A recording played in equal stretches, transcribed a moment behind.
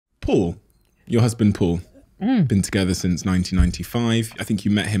Paul, your husband Paul, been together since 1995. I think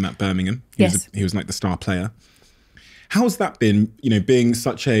you met him at Birmingham. He was like the star player. How's that been, being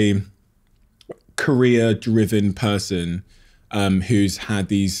such a career-driven person who's had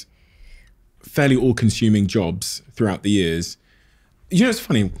these fairly all-consuming jobs throughout the years? It's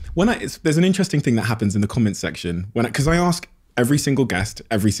funny. There's an interesting thing that happens in the comments section because I ask every single guest,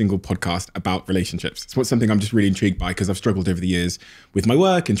 every single podcast about relationships. It's something I'm just really intrigued by because I've struggled over the years with my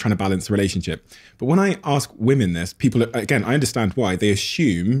work and trying to balance the relationship. But when I ask women this, people, again, I understand why. They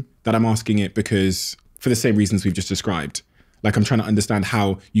assume that I'm asking it because for the same reasons we've just described. Like I'm trying to understand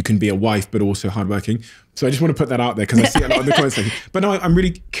how you can be a wife, but also hardworking. So I just want to put that out there because I see it a lot in the comments section. But no, I'm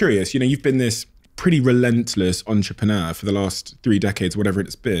really curious. You've been this pretty relentless entrepreneur for the last 3 decades, whatever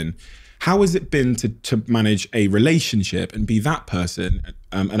it's been. How has it been to manage a relationship and be that person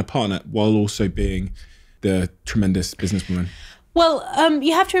and a partner while also being the tremendous businesswoman? Well,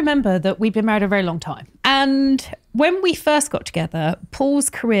 you have to remember that we've been married a very long time. And when we first got together, Paul's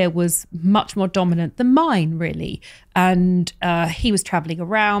career was much more dominant than mine, really. And he was traveling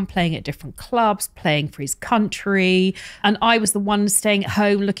around, playing at different clubs, playing for his country. And I was the one staying at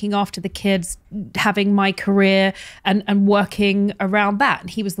home, looking after the kids, having my career and working around that. And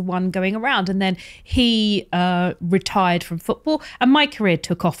he was the one going around. And then he retired from football and my career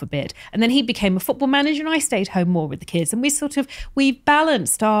took off a bit. And then he became a football manager and I stayed home more with the kids. And we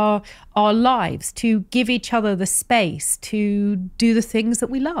balanced our lives to give each other the space to do the things that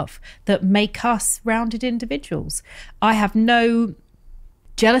we love, that make us rounded individuals. I have no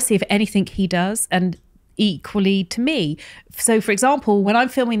jealousy of anything he does, and equally to me. So, for example, when I'm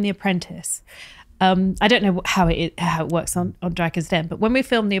filming The Apprentice, I don't know how it works on Dragon's Den, but when we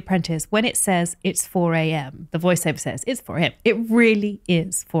film The Apprentice, when it says it's 4 a.m., the voiceover says it's 4 a.m. It really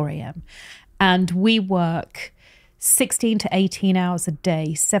is 4 a.m. And we work 16 to 18 hours a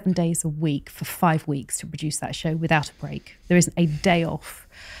day, 7 days a week for 5 weeks to produce that show without a break. There isn't a day off.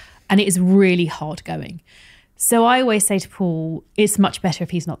 And it is really hard going. So I always say to Paul, it's much better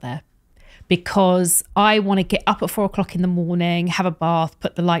if he's not there, because I want to get up at 4 o'clock in the morning, have a bath,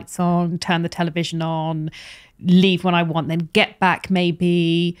 put the lights on, turn the television on, leave when I want, then get back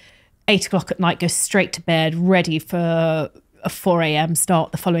maybe 8 o'clock at night, go straight to bed, ready for a 4 a.m.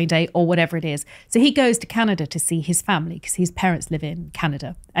 start the following day or whatever it is. So he goes to Canada to see his family because his parents live in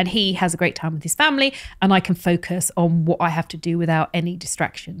Canada, and he has a great time with his family, and I can focus on what I have to do without any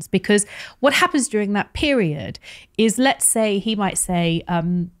distractions. Because what happens during that period is, let's say he might say,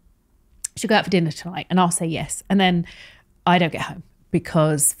 should go out for dinner tonight, and I'll say yes, and then I don't get home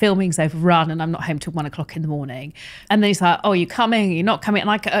because filming's overrun and I'm not home till 1 o'clock in the morning. And then he's like, oh, you're coming, you're not coming. And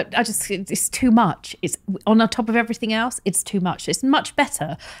I just, it's too much. It's on top of everything else, it's too much. It's much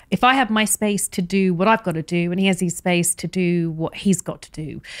better if I have my space to do what I've got to do and he has his space to do what he's got to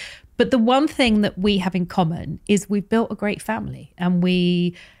do. But the one thing that we have in common is we've built a great family, and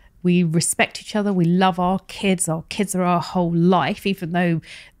we respect each other. We love our kids. Our kids are our whole life, even though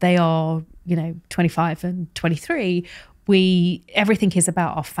they are, 25 and 23. Everything is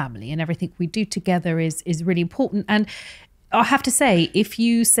about our family, and everything we do together is really important. And I have to say, if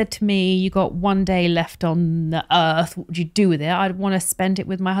you said to me, you got 1 day left on the earth, what would you do with it? I'd want to spend it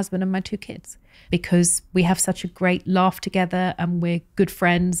with my husband and my 2 kids, because we have such a great laugh together and we're good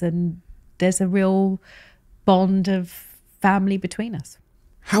friends, and there's a real bond of family between us.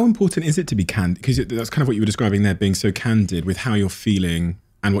 How important is it to be candid? Because that's kind of what you were describing there, being so candid with how you're feeling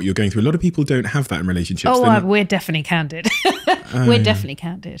and what you're going through. A lot of people don't have that in relationships. Oh, we're definitely candid. We're definitely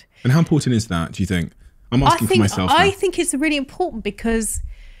candid. And how important is that, do you think? I'm asking for myself now. I think it's really important, because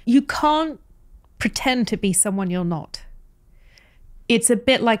you can't pretend to be someone you're not. It's a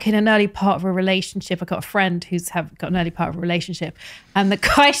bit like in an early part of a relationship. I've got a friend who's got an early part of a relationship, and the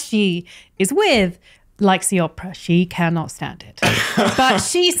guy she is with likes the opera. She cannot stand it. But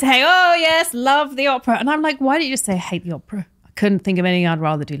she's saying, oh yes, love the opera. And I'm like, why don't you just say, hate the opera? Couldn't think of anything I'd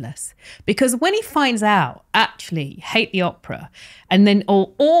rather do less. Because when he finds out, actually hate the opera, and then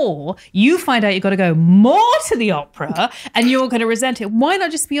or you find out you've got to go more to the opera and you're going to resent it, why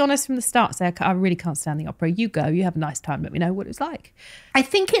not just be honest from the start? Say, I really can't stand the opera. You go, you have a nice time, let me know what it's like. I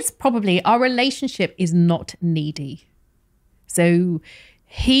think it's probably, our relationship is not needy. So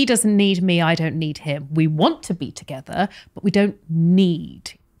he doesn't need me, I don't need him. We want to be together, but we don't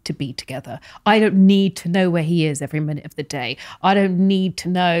need to be together. I don't need to know where he is every minute of the day. I don't need to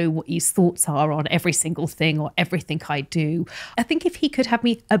know what his thoughts are on every single thing or everything I do. I think if he could have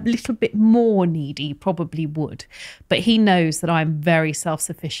me a little bit more needy, he probably would. But he knows that I'm very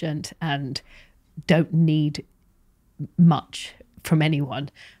self-sufficient and don't need much from anyone.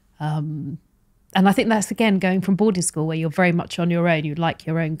 And I think that's, again, going from boarding school where you're very much on your own, you like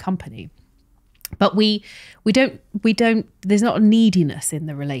your own company. But we don't, there's not a neediness in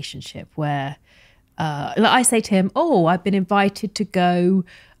the relationship where, like I say to him, oh, I've been invited to go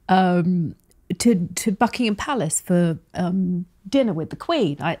to Buckingham Palace for dinner with the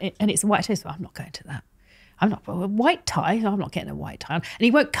Queen. And it's a white tie, so I'm not going to that. I'm not a white tie. I'm not getting a white tie on. And he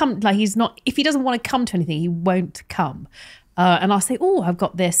won't come, like he's not, if he doesn't want to come to anything, he won't come. And I'll say, oh, I've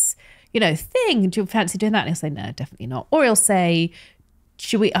got this, thing. Do you fancy doing that? And he'll say, no, definitely not. Or he'll say,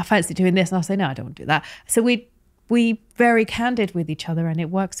 I fancy doing this. And I'll say, no, I don't want to do that. So we very candid with each other, and it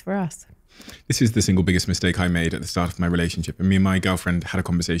works for us. This is the single biggest mistake I made at the start of my relationship. And me and my girlfriend had a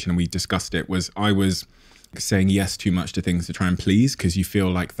conversation and we discussed it, was I was saying yes too much to things to try and please because you feel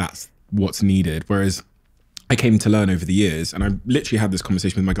like that's what's needed. Whereas I came to learn over the years, and I literally had this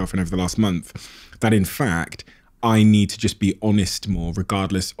conversation with my girlfriend over the last month, that in fact, I need to just be honest more,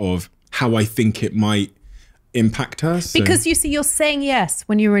 regardless of how I think it might impact her. So. Because you see, you're saying yes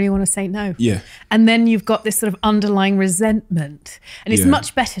when you really want to say no. Yeah. And then you've got this sort of underlying resentment. And it's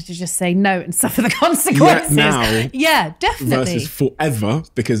much better to just say no and suffer the consequences. Yeah, definitely. Versus forever,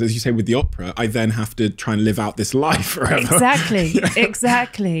 because as you say with the opera, I then have to try and live out this life forever. Exactly,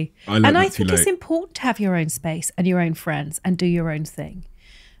 exactly. I think it's important to have your own space and your own friends and do your own thing.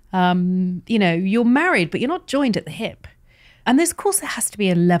 You're married, but you're not joined at the hip. And of course, there has to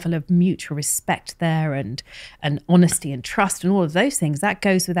be a level of mutual respect there and honesty and trust and all of those things. That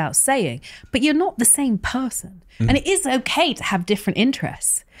goes without saying. But you're not the same person. And it is okay to have different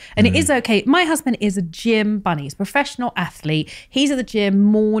interests. And it is okay. My husband is a gym bunny. He's a professional athlete. He's at the gym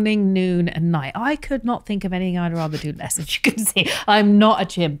morning, noon and night. I could not think of anything I'd rather do less, as you can see. I'm not a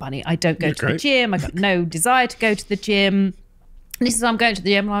gym bunny. I don't go to the gym. I've got no desire to go to the gym. And he says, I'm going to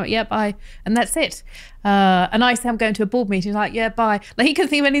the gym. I'm like, yeah, bye. And that's it. And I say, I'm going to a board meeting. He's like, yeah, bye. Like, he couldn't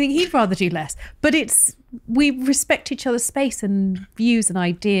think of anything he'd rather do less. But we respect each other's space and views and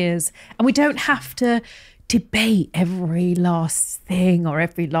ideas. And we don't have to debate every last thing or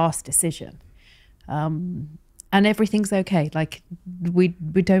every last decision. And everything's okay. Like, we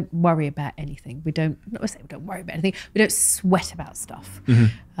don't worry about anything. We don't worry about anything. We don't sweat about stuff.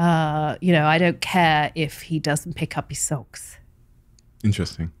 I don't care if he doesn't pick up his socks.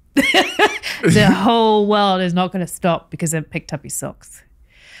 Interesting. The whole world is not going to stop because I've picked up his socks.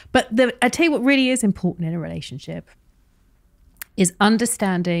 But I tell you what really is important in a relationship is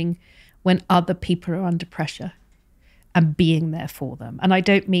understanding when other people are under pressure and being there for them. And I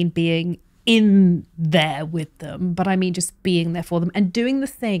don't mean being in there with them, but I mean just being there for them and doing the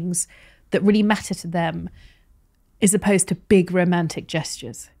things that really matter to them as opposed to big romantic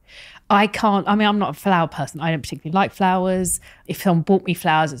gestures. I'm not a flower person. I don't particularly like flowers. If someone bought me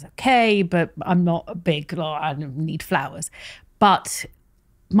flowers, it's okay, but I'm not a big, I don't need flowers. But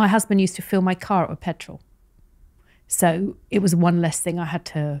my husband used to fill my car up with petrol. So it was one less thing I had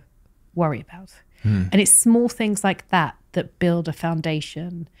to worry about. And it's small things like that that build a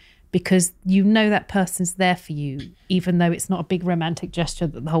foundation because that person's there for you, even though it's not a big romantic gesture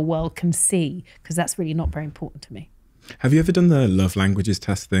that the whole world can see, because that's really not very important to me. Have you ever done the love languages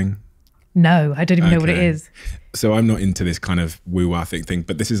test thing? No, I don't even know what it is. So I'm not into this kind of woo-wah thing,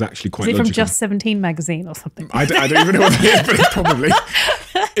 but this is actually quite logical. Is it from Just 17 magazine or something? I don't even know what it is, but it's probably.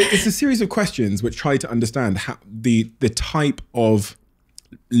 It's a series of questions which try to understand how the type of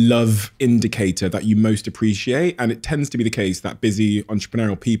love indicator that you most appreciate. And it tends to be the case that busy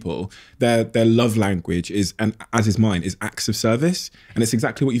entrepreneurial people, their love language is, and as is mine, is acts of service. And it's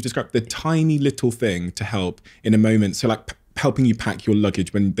exactly what you've described, the tiny little thing to help in a moment. So like helping you pack your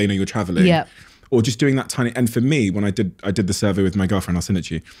luggage when they know you're traveling. Yeah. Or just doing that tiny, and for me, when I did the survey with my girlfriend, I'll send it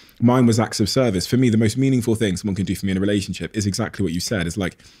to you. Mine was acts of service. For me, the most meaningful thing someone can do for me in a relationship is exactly what you said. Is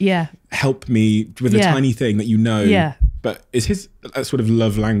like, help me with a tiny thing that you know. Yeah. But is his sort of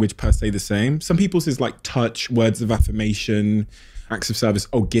love language per se the same? Some people's is like touch, words of affirmation, acts of service.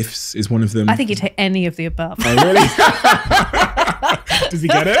 Oh, gifts is one of them. I think he'd take any of the above. Oh, really? Does he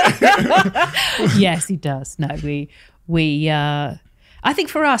get it? Yes, he does. No, I think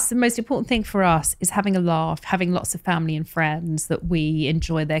for us, the most important thing for us is having a laugh, having lots of family and friends that we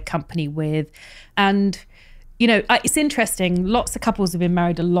enjoy their company with. And, it's interesting. Lots of couples have been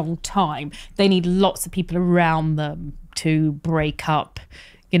married a long time. They need lots of people around them to break up.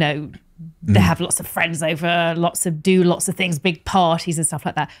 They have lots of friends over, lots of things, big parties and stuff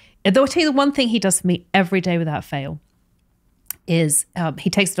like that. Though I'll tell you the one thing he does for me every day without fail is he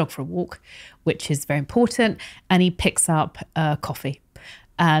takes the dog for a walk, which is very important, and he picks up coffee.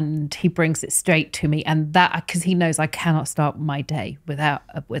 And he brings it straight to me, and that because he knows I cannot start my day without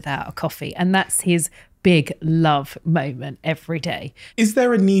a coffee, and that's his big love moment every day. Is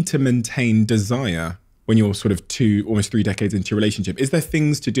there a need to maintain desire when you're sort of almost 3 decades into your relationship? Is there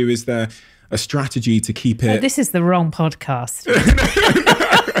things to do? Is there a strategy to keep it? This is the wrong podcast.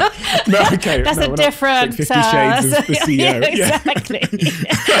 No, okay. That's a different... 50 Shades of the CEO. Yeah, exactly.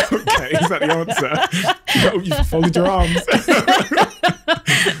 Okay, is that the answer? You've folded your arms.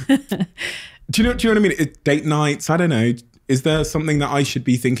 Do you know what I mean? Date nights, I don't know. Is there something that I should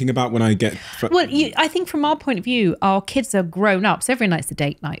be thinking about when I get... Well, I think from our point of view, our kids are grown up, so every night's a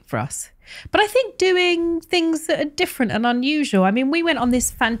date night for us. But I think doing things that are different and unusual. I mean, we went on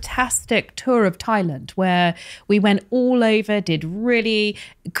this fantastic tour of Thailand where we went all over, did really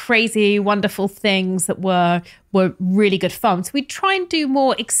crazy, wonderful things that were really good fun. So we try and do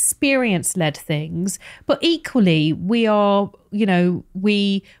more experience-led things, but equally we are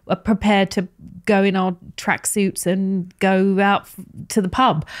prepared to go in our tracksuits and go out to the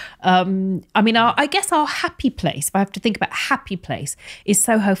pub. I mean, I guess our happy place, if I have to think about happy place, is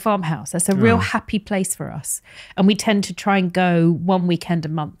Soho Farmhouse. That's a real happy place for us. And we tend to try and go one weekend a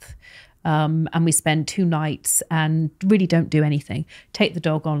month. And we spend 2 nights and really don't do anything. Take the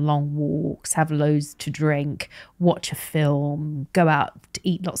dog on long walks, have loads to drink, watch a film, go out to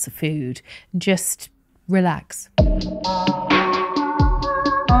eat lots of food, and just relax.